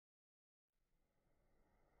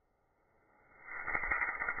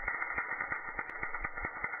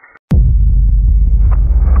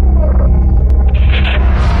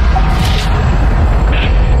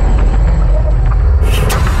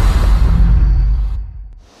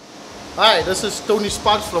Hi, this is Tony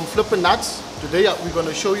Sparks from Flippin' Nuts. Today we're going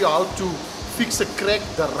to show you how to fix a crack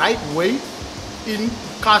the right way in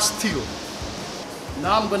cast steel.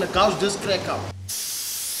 Now I'm going to gouge this crack out.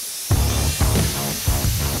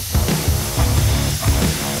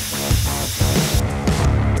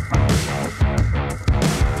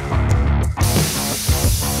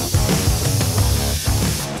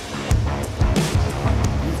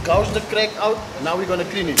 We've gouged the crack out, now we're going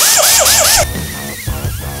to clean it.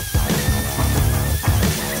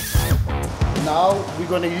 Now we're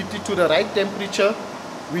going to heat it to the right temperature,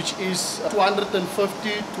 which is 250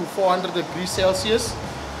 to 400 degrees Celsius.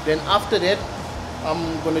 Then after that,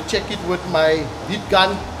 I'm going to check it with my heat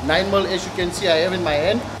gun 9mm, as you can see I have in my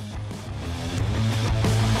hand.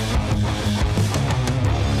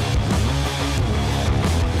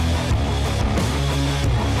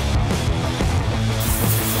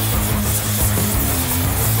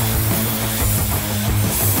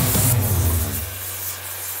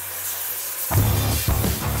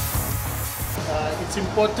 It's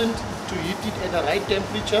important to heat it at the right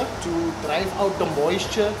temperature to drive out the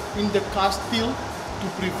moisture in the cast steel to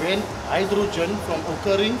prevent hydrogen from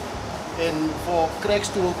occurring and for cracks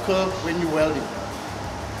to occur when you weld it.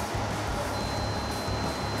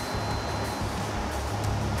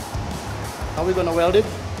 Now we're going to weld it.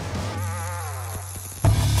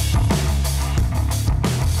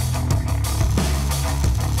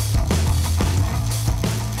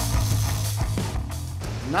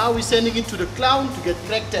 Now we're sending it to the clown to get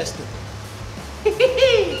crack tested. In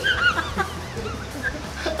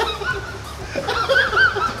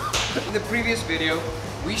the previous video,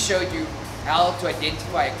 we showed you how to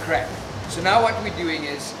identify a crack. So now what we're doing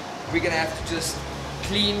is we're going to have to just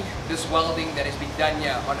clean this welding that has been done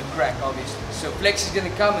here on a crack, obviously. So Flex is going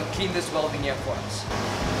to come and clean this welding here for us.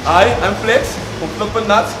 Hi, I'm Flex from Flippin'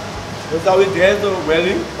 Nuts. This is how we dress the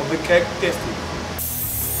welding of the crack testing.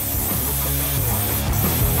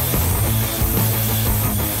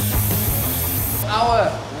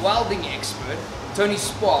 Our welding expert, Tony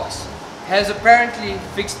Sparks, has apparently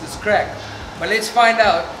fixed this crack. But let's find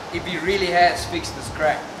out if he really has fixed this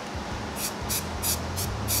crack.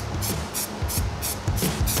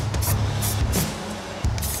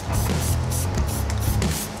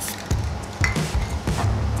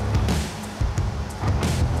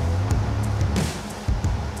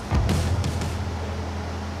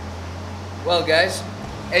 Well guys,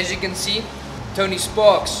 as you can see, Tony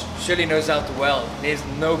Sparks surely knows how to weld. There's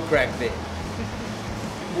no crack there.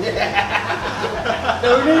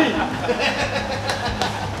 Tony!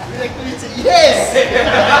 We actually say yes!